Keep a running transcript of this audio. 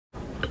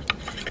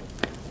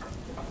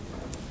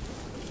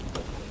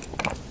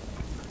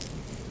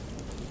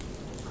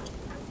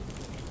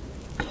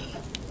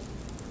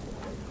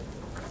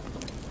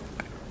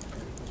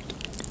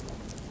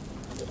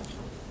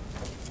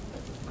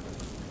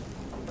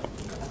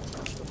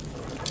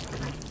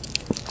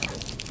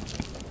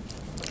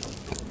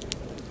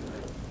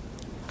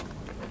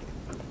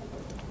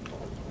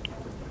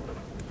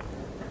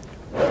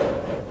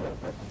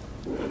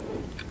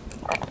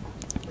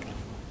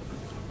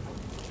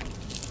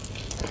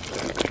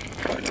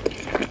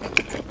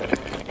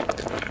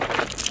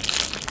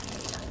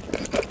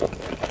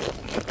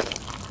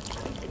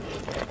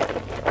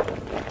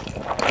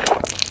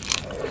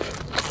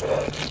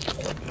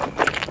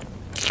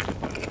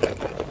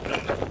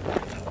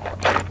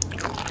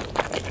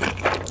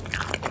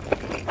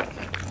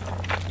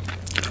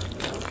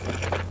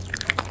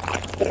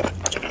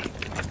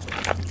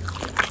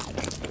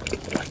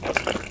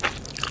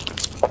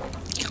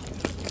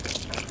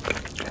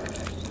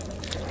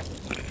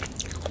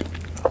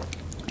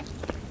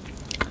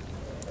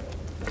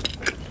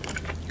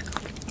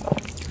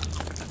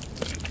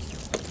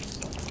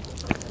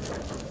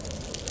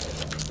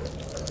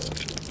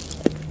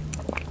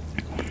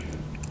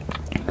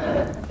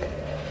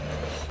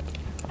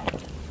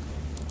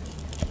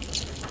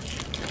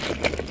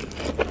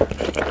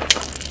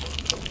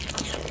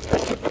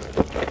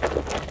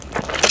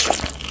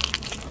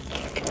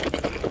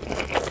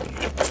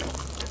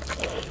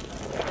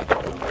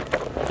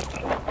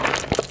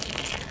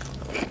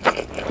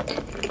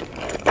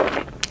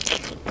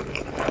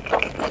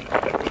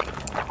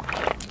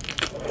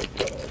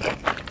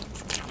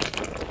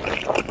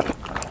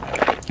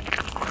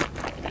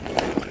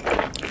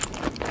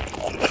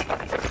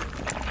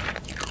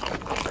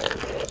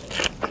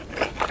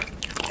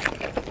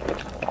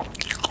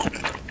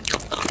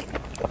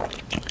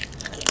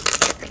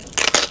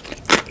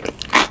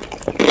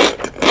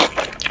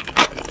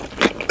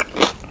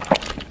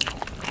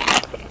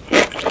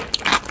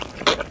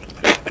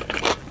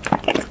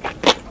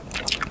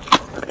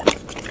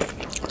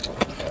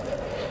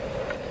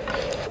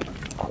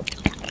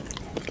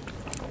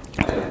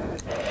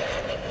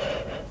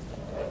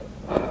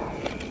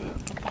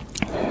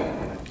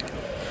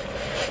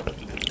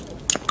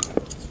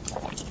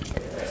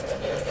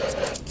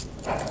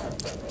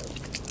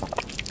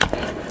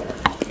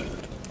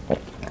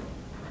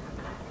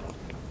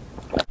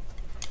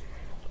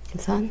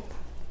우선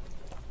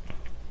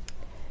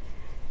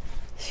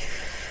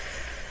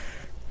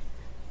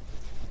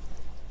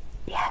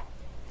야.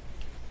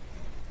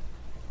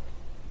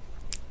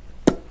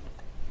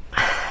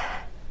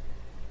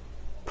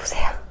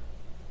 보세요.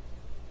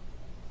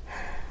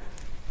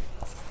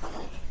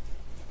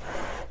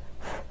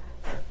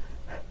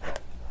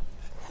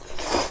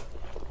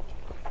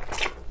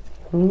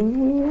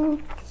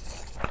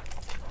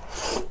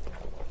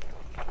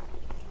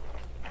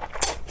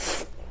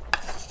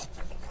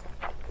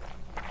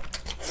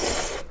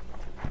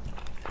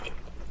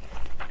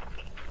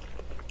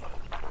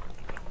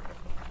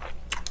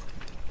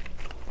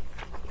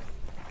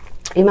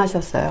 이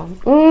맛이었어요.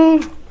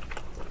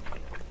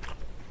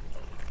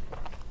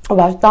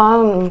 맛있다.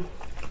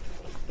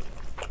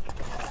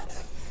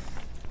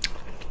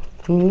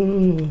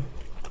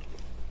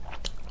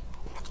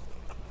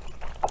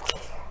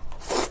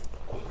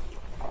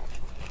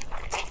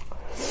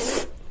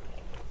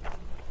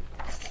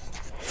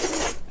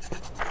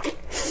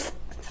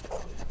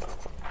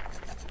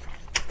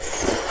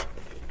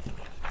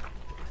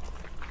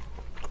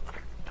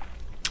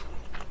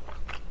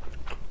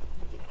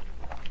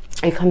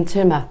 이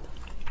감칠맛.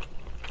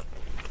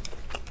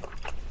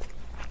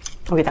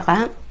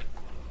 여기다가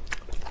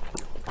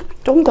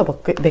조금 더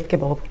맵게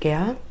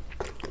먹어볼게요.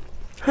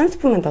 한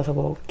스푼만 넣어서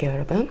먹어볼게요,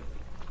 여러분.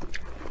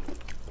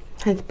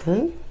 한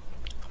스푼.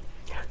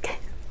 이렇게.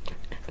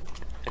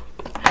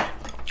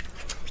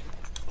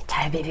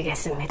 잘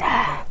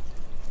비비겠습니다.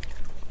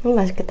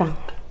 맛있겠다.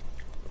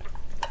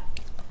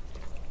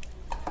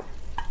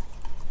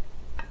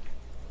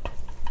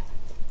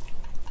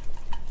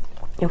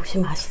 역시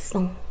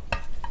맛있어.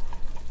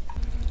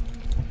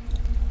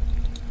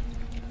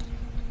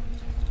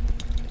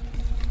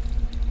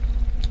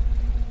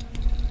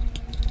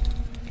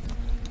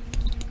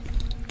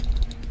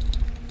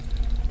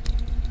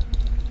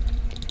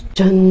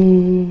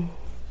 짠!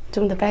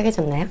 좀 더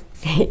빨개졌나요?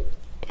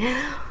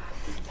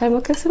 잘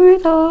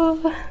먹겠습니다.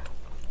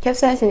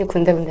 캡사이신이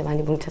군데군데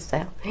많이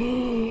뭉쳤어요.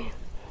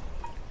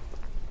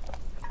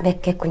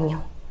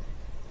 맵겠군요.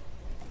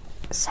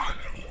 싹!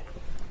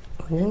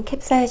 오늘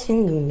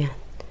캡사이신 눈면.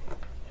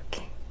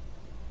 이렇게.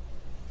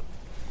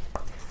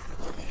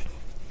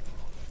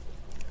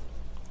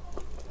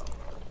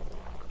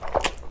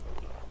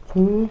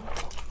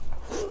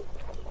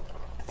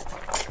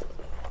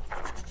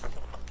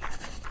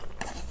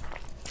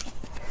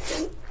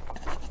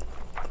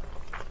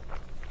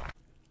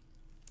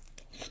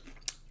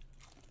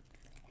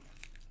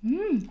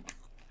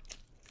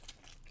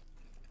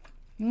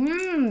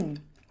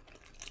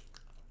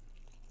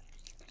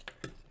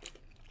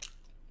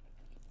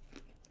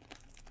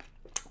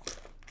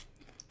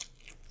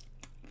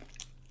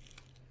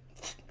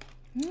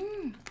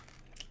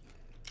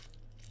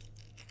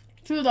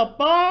 To the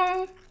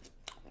bone.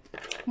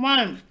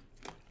 One.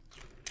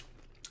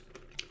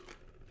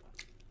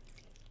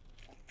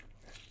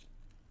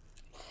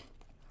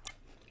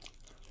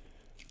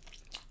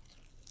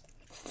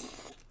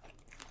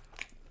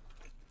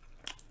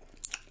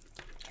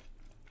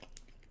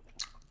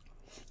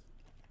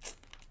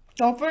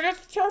 Don't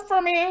forget to cheer for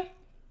me.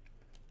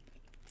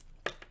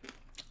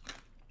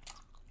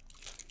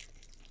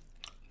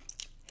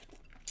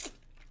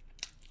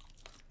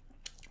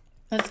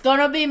 It's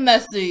gonna be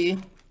messy.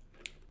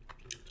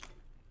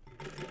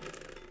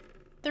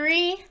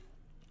 3.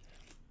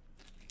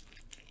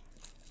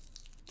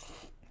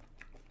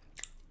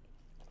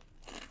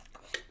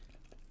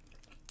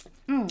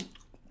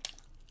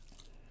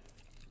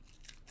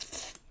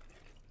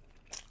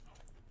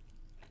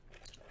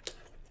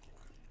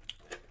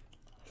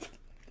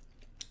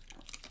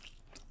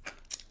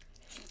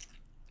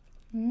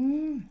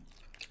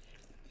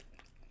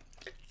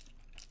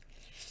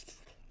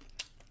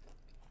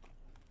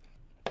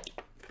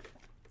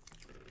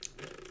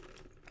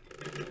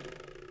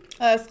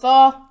 Let's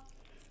go.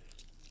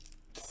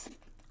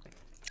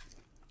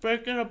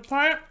 Break it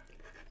apart.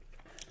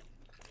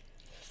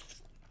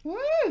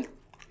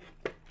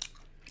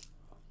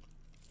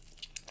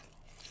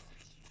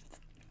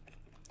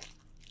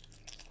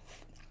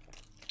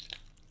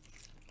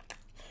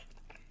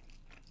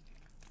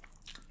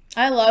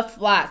 I love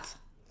flats.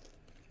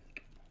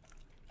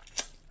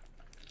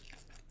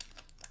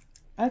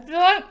 I feel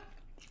like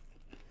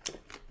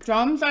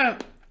drums are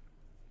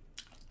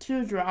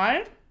too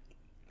dry.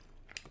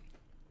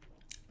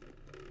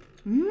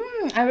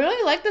 I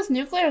really like this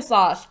nuclear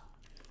sauce.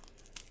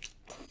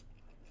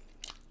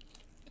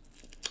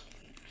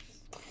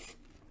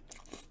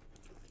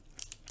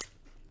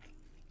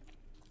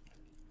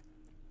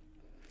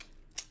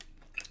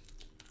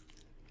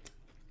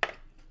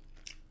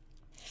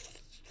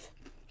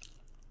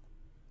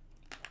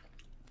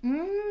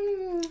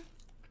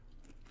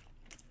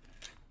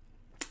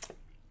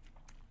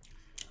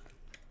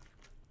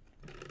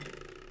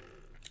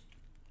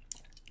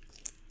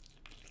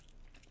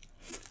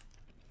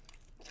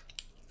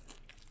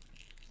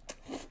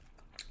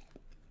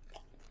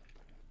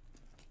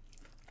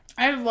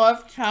 I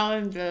love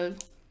challenges.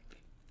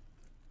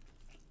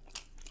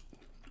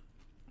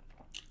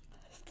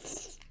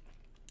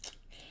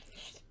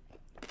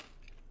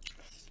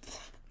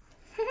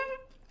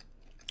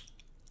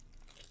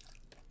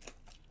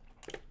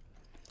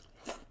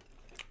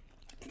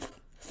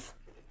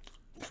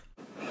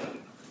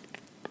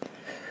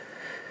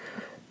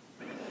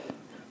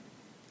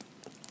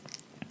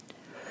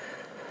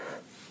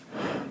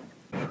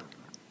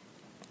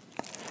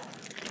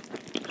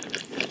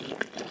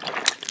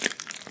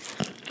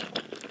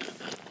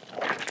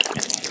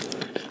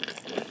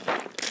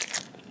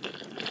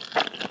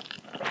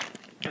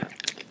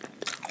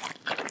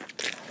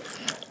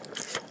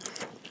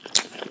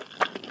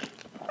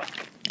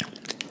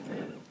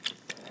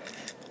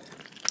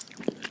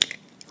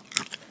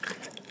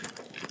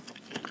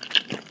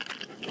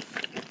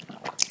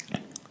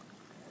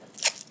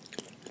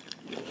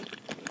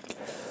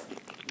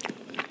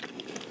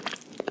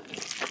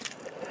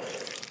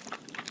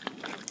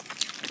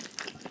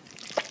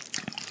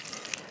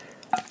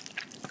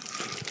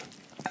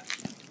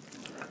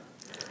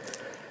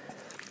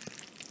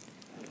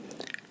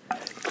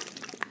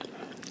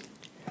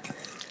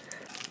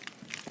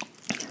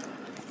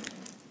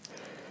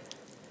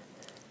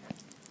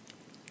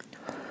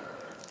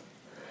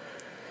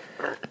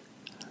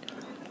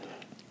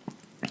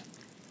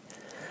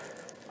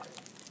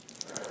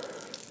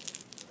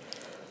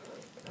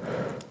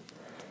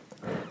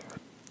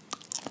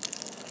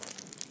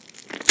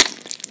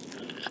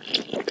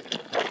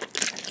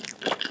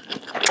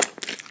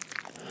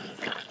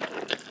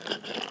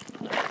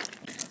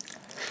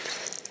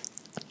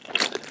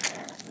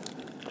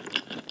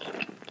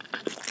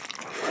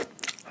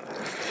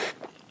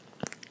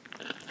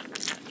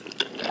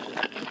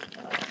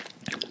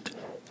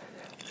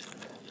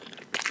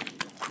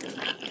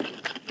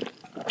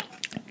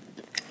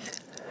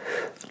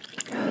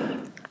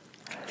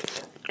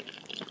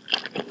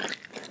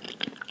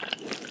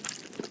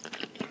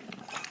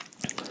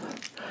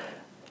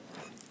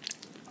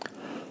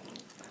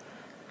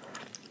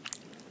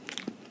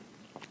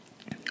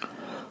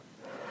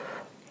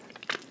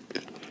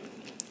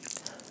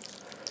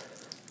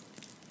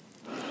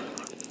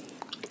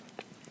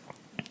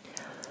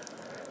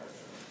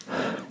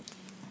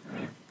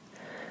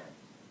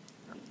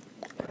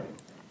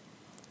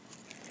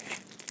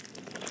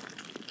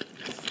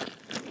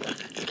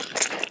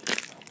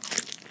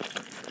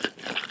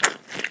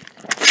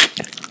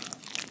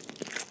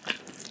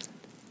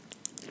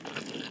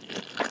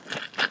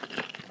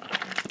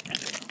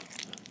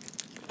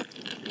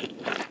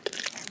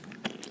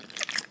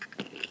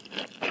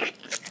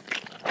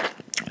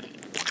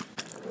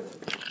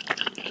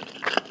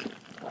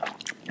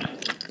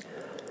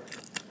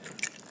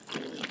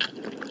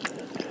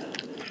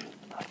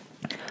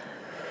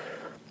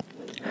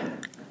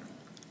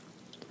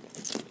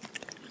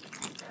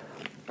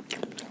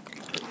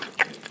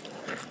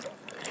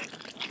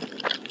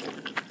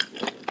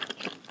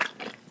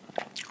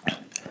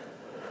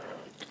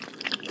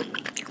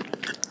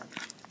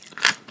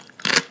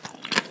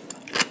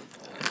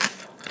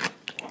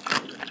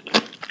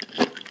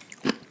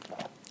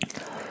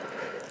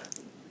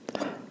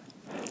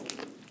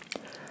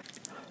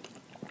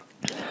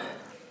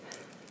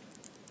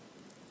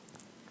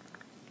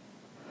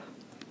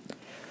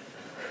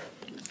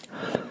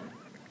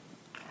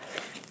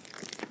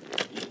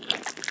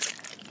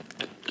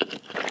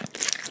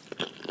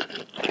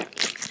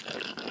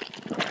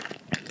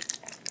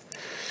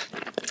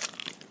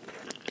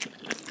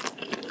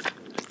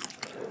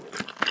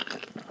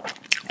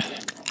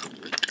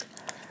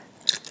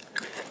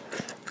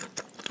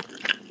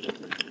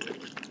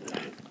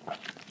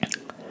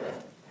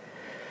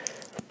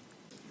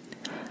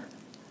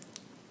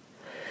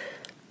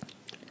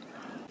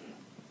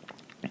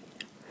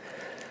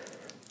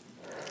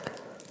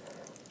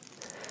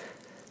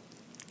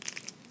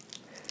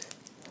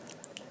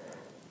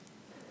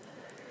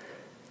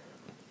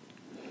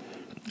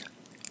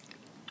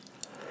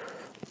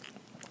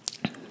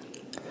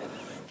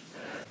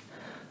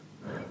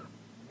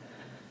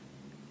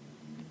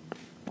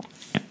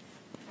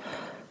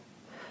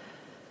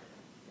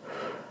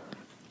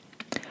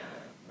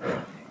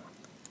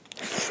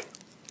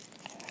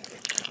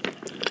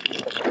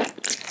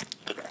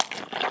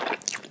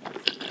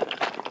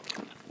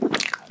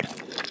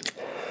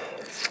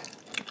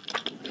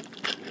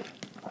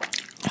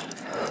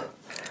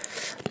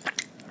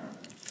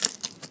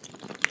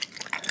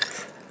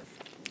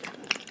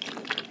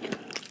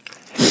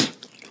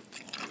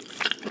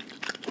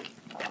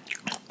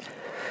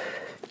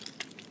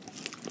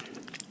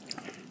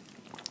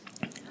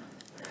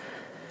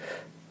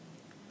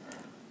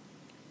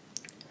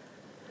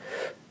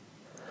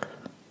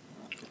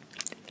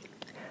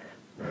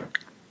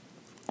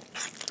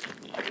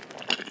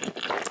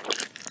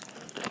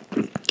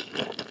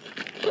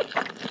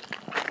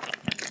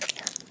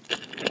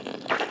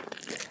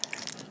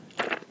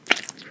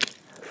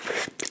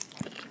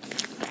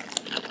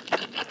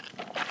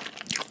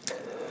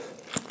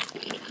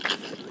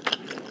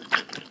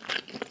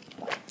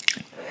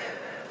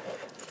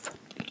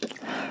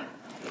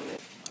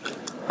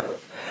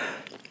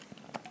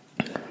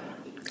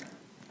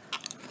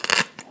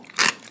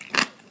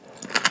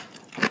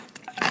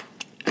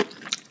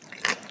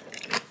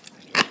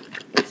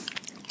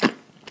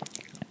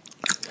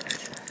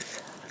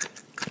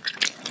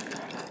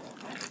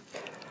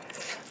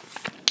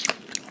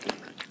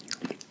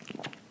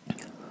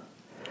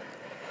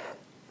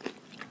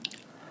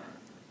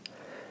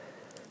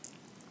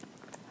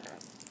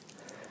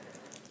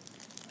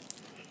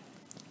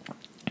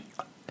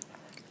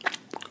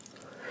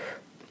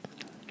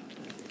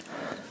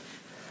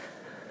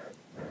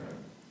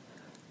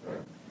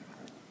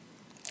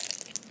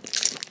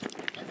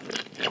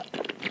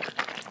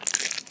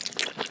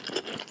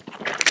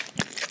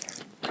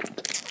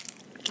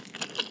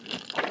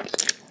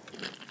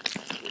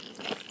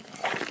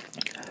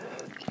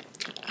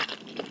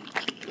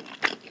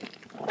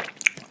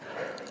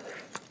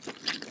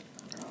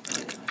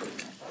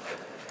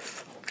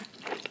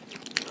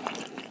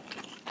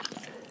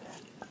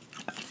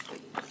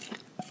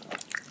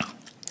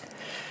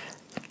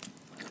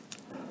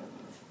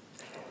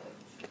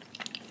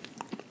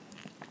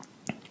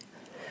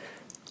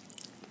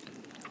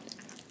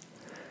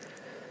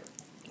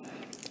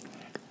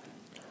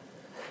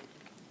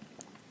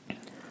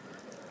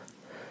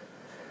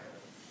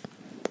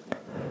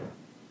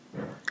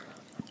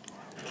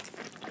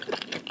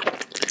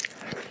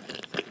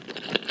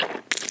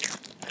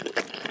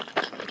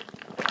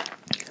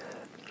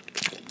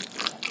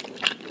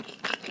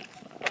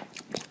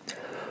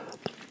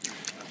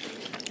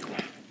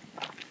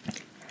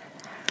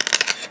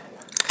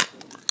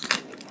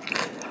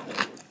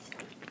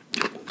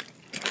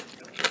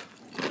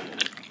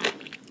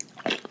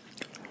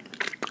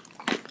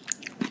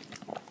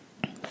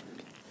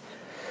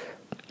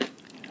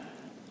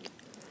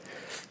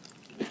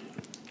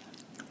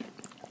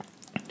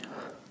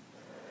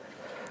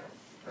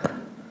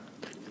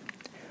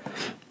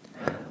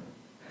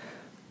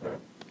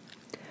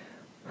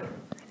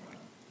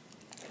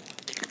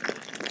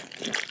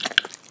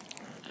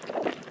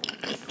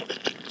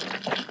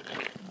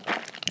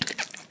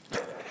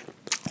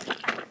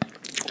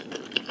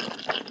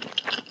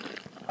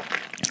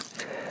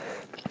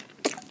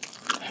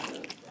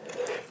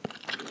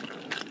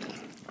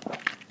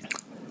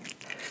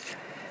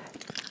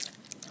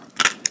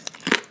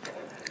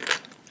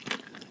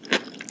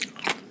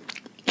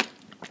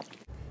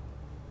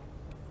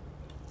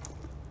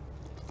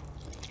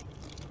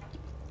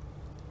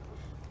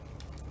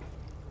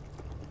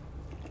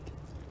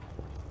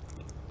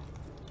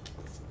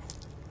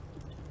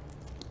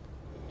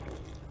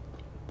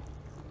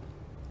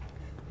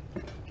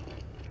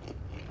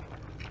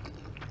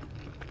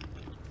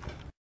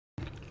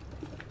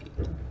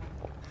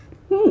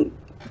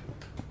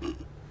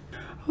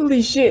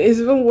 Holy shit, it's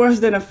even worse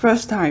than the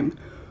first time.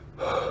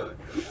 Oh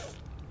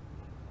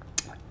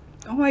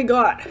my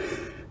god.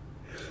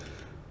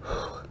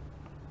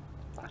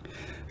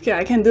 Okay,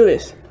 I can do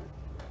this.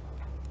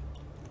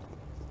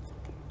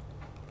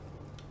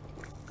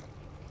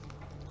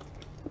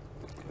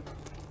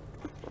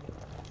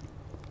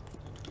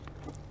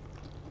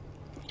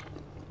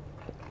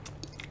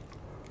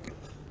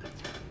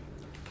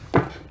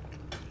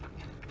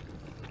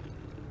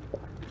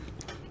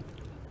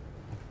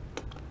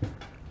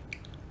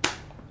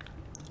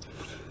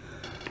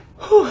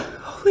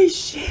 Holy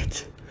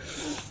shit.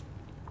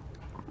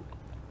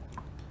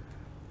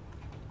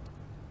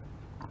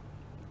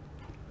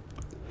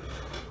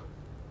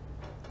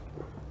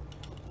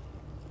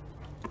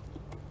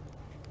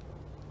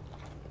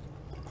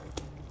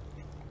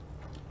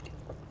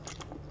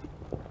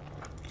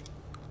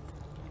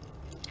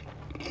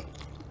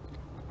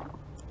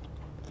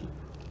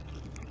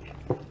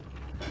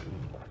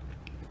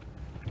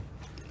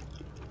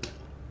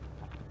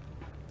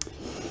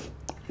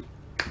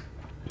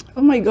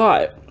 Oh my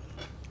god.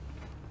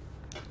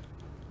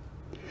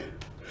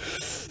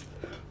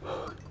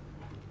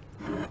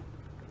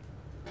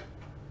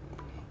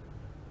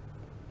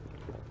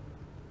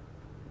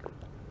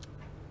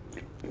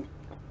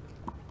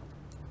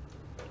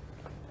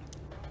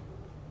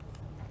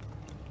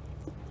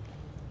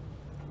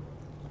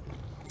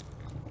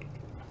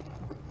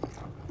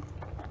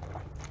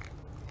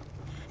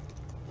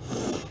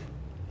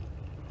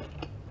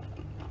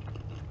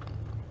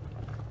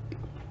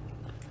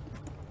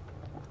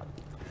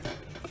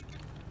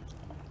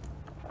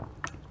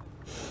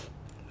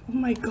 Oh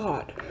my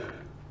god.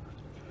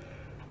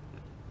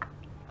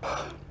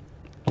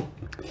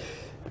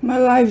 My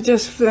life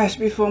just flashed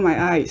before my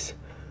eyes.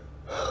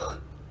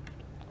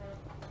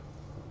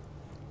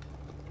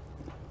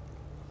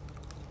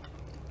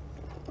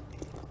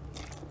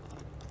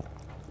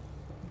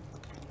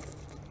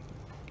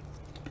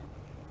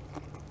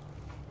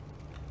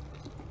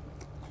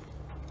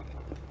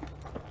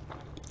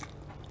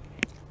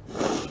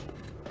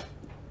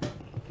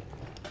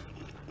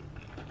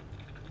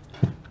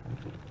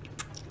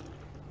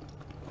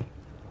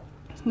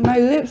 My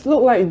lips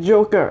look like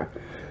Joker.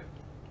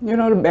 You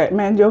know the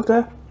Batman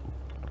Joker?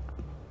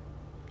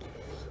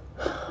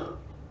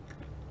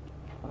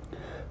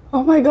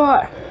 Oh my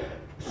god.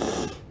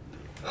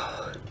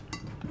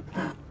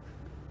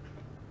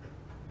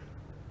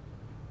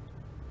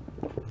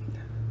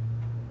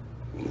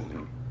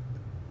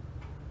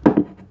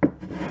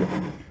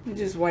 Let me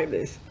just wipe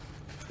this.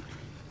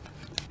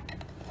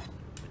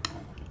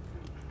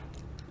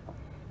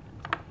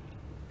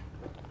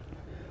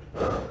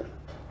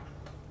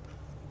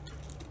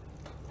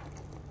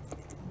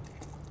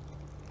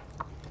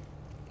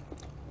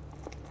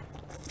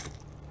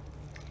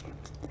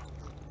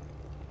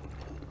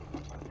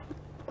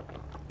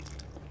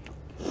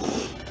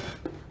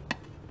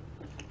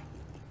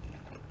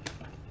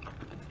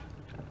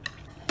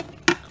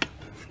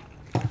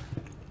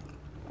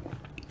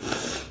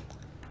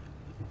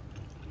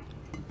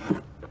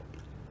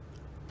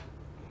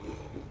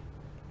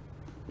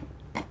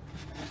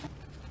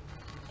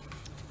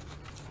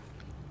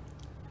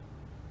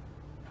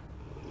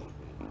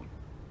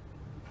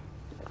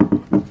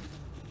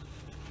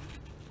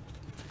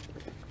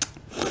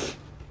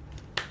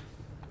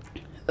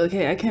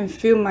 Okay, I can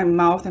feel my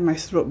mouth and my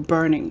throat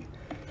burning.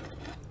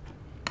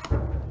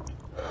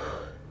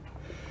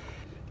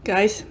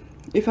 Guys,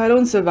 if I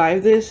don't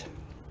survive this,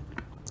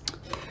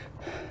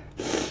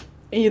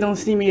 and you don't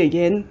see me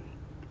again,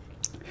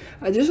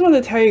 I just want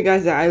to tell you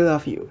guys that I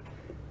love you.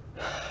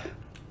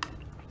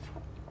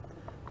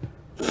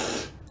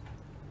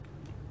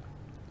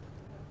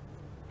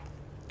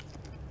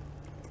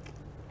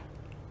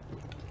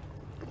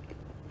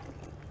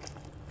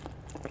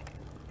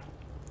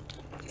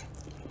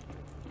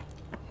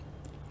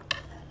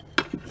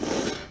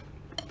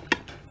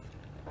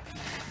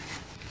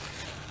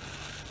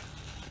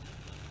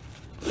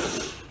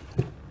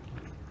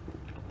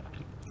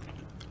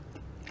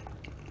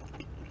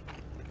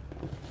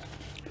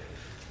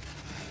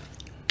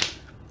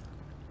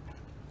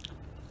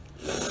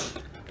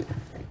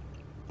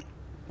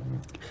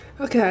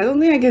 Okay, I don't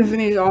think I can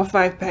finish all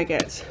 5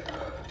 packets.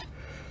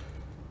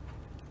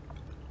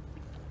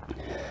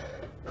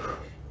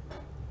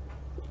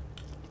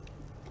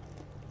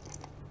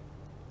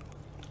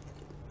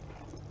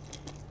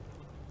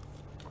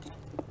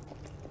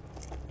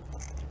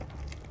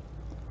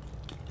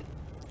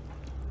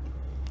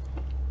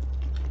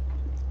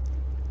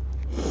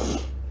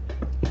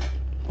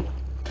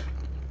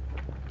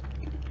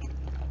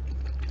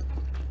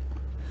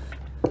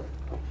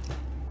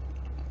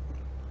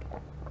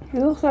 It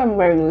looks like I'm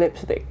wearing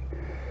lipstick.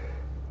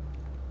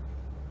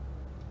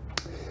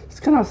 It's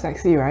kind of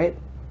sexy, right?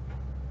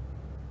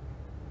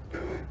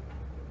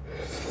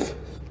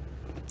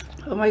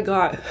 Oh my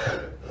god.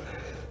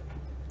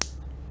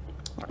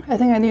 I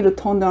think I need to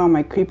tone down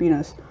my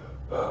creepiness.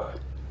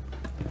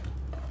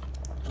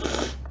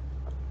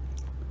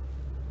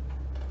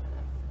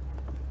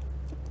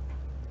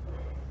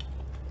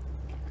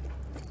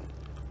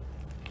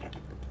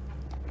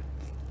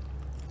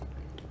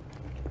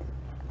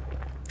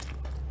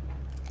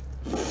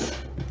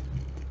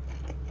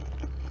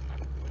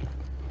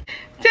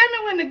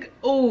 when the...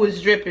 Oh,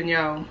 it's dripping,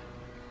 y'all.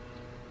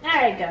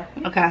 There you go.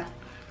 Okay.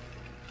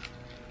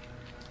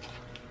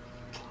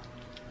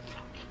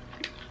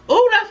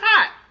 Oh, that's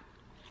hot.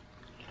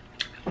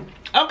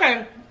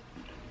 Okay.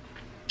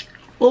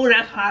 Oh,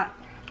 that's hot.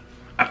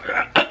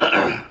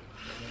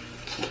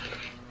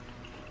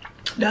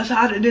 That's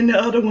hotter than the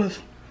other ones.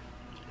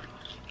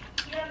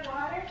 You have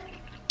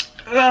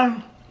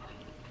water?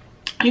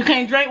 You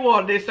can't drink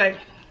water, they say.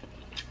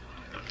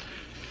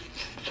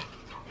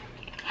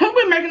 Who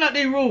been making up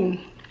these rules?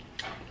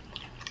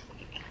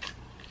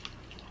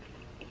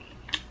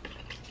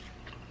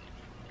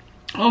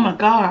 Oh my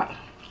God.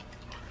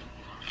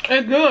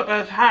 It's good,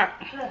 but it's hot.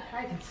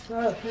 I can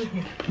smell it from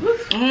here.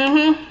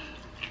 Mm-hmm.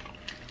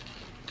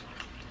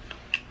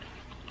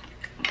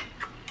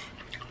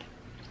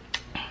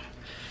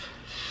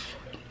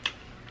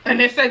 And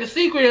they say the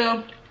secret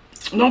is,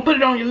 don't put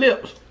it on your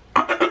lips.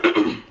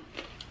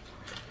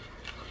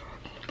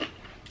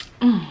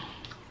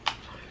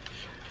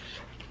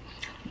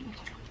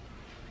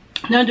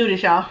 Don't do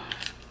this, y'all.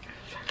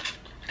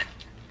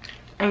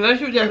 Unless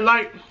you just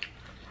like...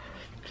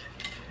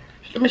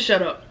 Let me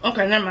shut up.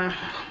 Okay, never mind.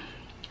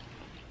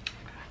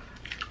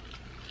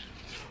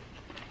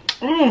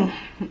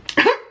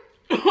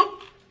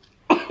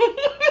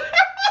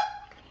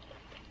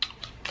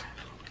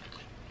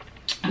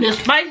 The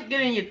spice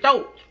get in your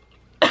throat.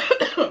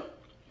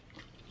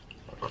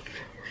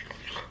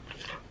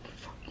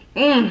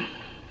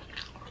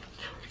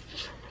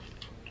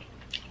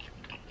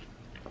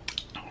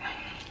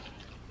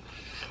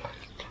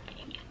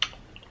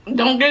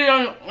 Don't get it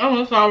on.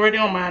 Oh, it's already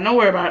on mine. Don't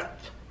worry about it.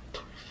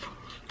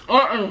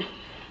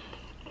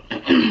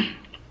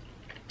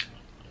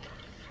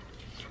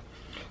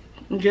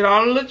 Get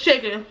all of the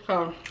chicken.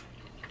 So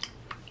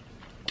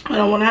I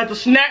don't want to have to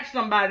snatch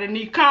somebody and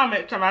need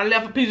comment time I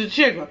left a piece of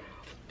chicken.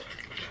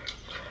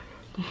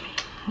 I'm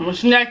gonna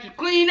snatch it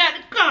clean out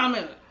the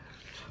comment.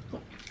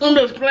 I'm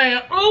just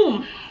playing.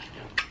 Ooh.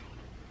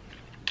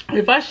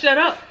 If I shut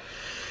up,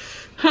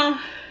 huh?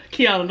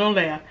 Kiana, don't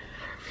laugh.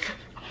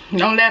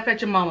 Don't laugh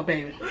at your mama,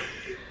 baby.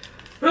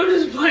 I'm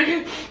just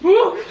playing.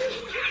 Ooh.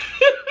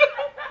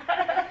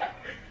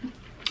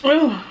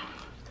 Ooh.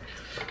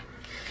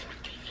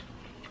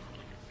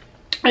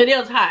 It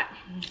is hot.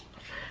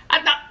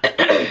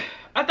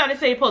 I thought they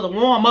say you're supposed to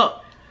warm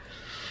up.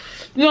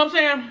 You know what I'm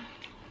saying?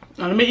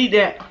 Now let me eat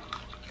that.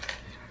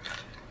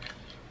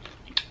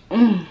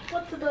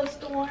 What's supposed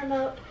to warm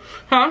up?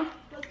 Huh?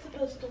 What's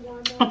supposed to warm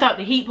up? I thought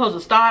the heat supposed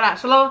to start out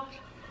slow.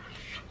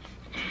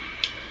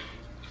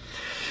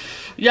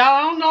 Y'all,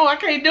 I don't know. I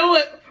can't do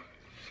it.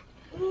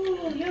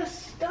 Ooh, your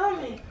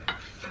stomach.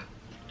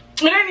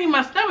 It ain't even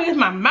my stomach. It's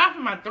my mouth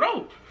and my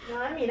throat. No,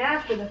 I mean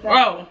after the fact.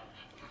 Bro.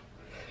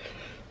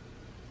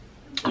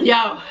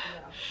 Y'all.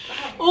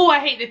 Ooh, I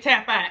hate to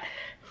tap out.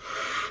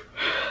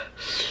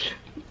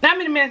 How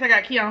many minutes I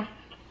got, Keon?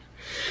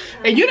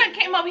 And you done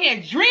came up here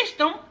and drenched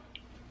them.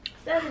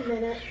 7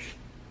 minutes.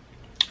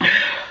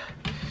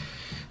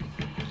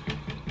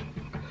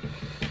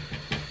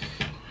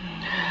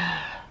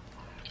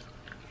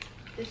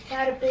 Just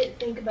try to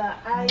think about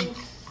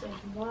ice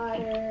and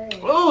water. And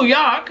Oh,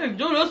 y'all, I couldn't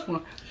do this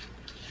one.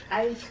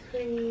 ice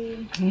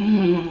cream.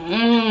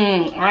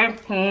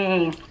 Ice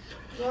cream.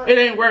 It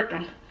ain't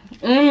working.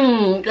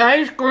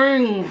 Ice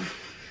cream.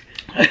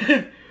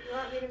 You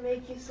want me to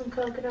make you some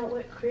coconut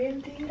whipped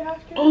cream to eat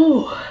after?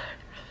 Oh.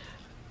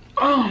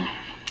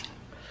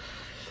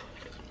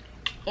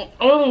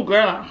 Oh,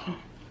 girl.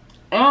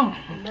 Oh.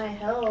 It might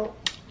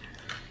help.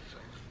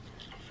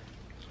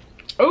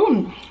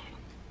 Oh.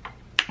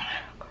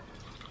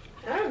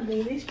 I don't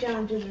think these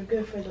challenges are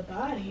good for the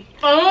body.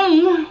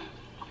 Oh,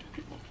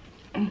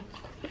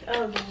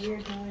 That was a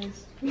weird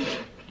noise.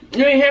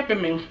 you ain't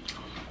helping me.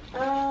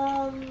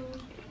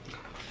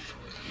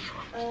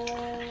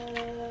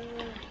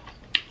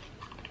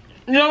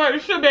 You know what? You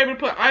should be able to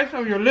put ice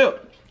on your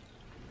lip.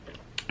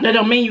 That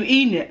don't mean you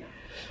eating it.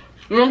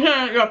 You know what I'm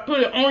saying? You gotta put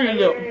it on your Are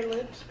lip. your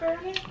lips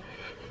burning?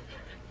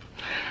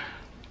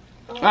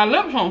 My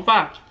lips on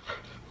fire.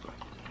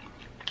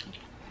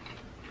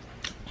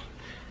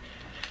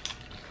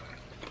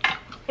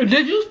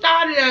 Did you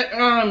start it at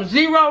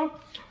 0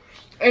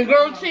 and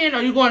go 10, or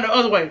are you going the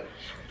other way?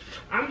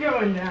 I'm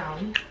going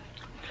down.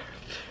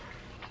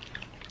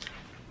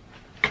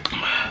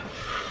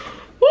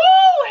 Woo!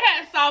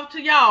 Hats off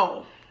to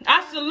y'all.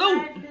 I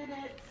salute. 5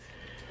 minutes.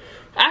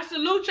 I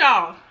salute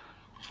y'all.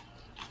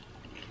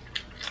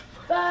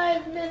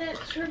 5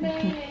 minutes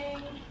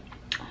remaining.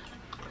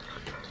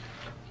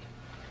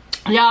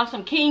 Y'all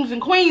some kings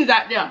and queens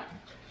out there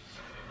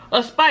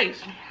of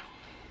spice.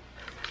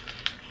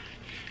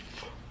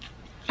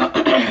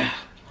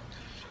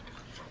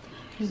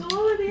 So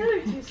what were the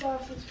other 2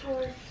 sauces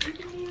for? You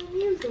didn't even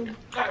use them.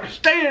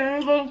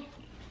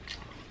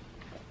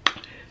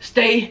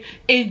 Stay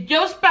in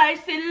your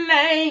spicy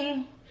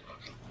lane.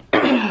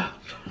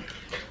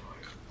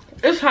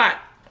 It's hot.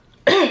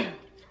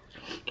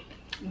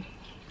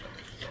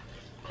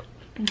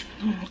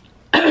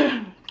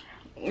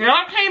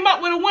 Y'all came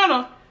up with a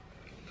winner.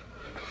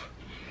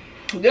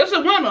 This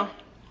a winner.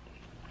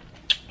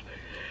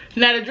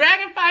 Now the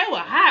dragon fire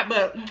was hot,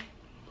 but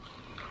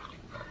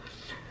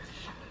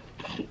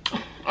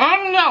I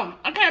don't know.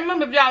 I can't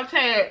remember if y'all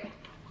had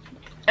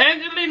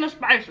Angelina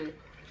spicy.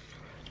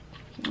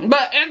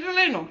 But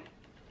Angelina,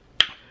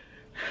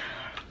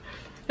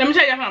 let me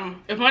tell you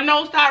something. If my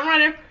nose start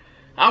running,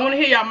 I want to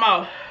hear y'all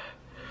mouth.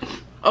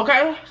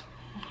 Okay?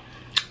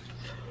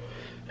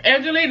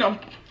 Angelina,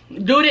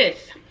 do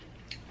this.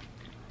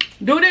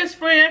 Do this,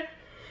 friend.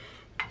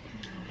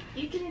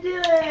 You can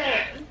do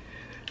it.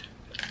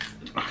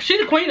 She's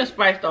the queen of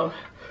spice, though.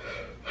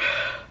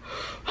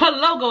 Her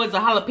logo is a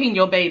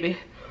jalapeno, baby.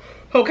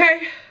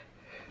 Okay?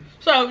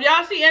 So, if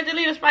y'all see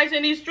Angelina Spice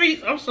in these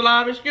streets, I'm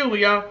sorry, excuse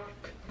me, y'all.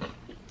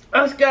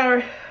 I'm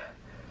scared.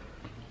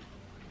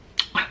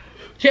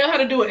 Tell her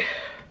to do it.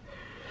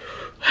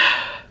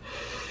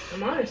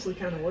 I'm honestly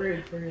kind of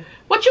worried for you.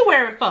 What you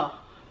wearing for?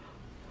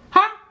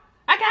 Huh?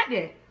 I got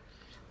that.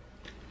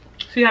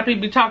 See how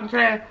people be talking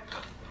trash?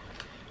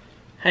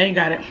 I ain't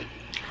got it.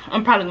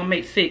 I'm probably gonna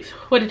make 6.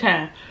 What the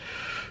time?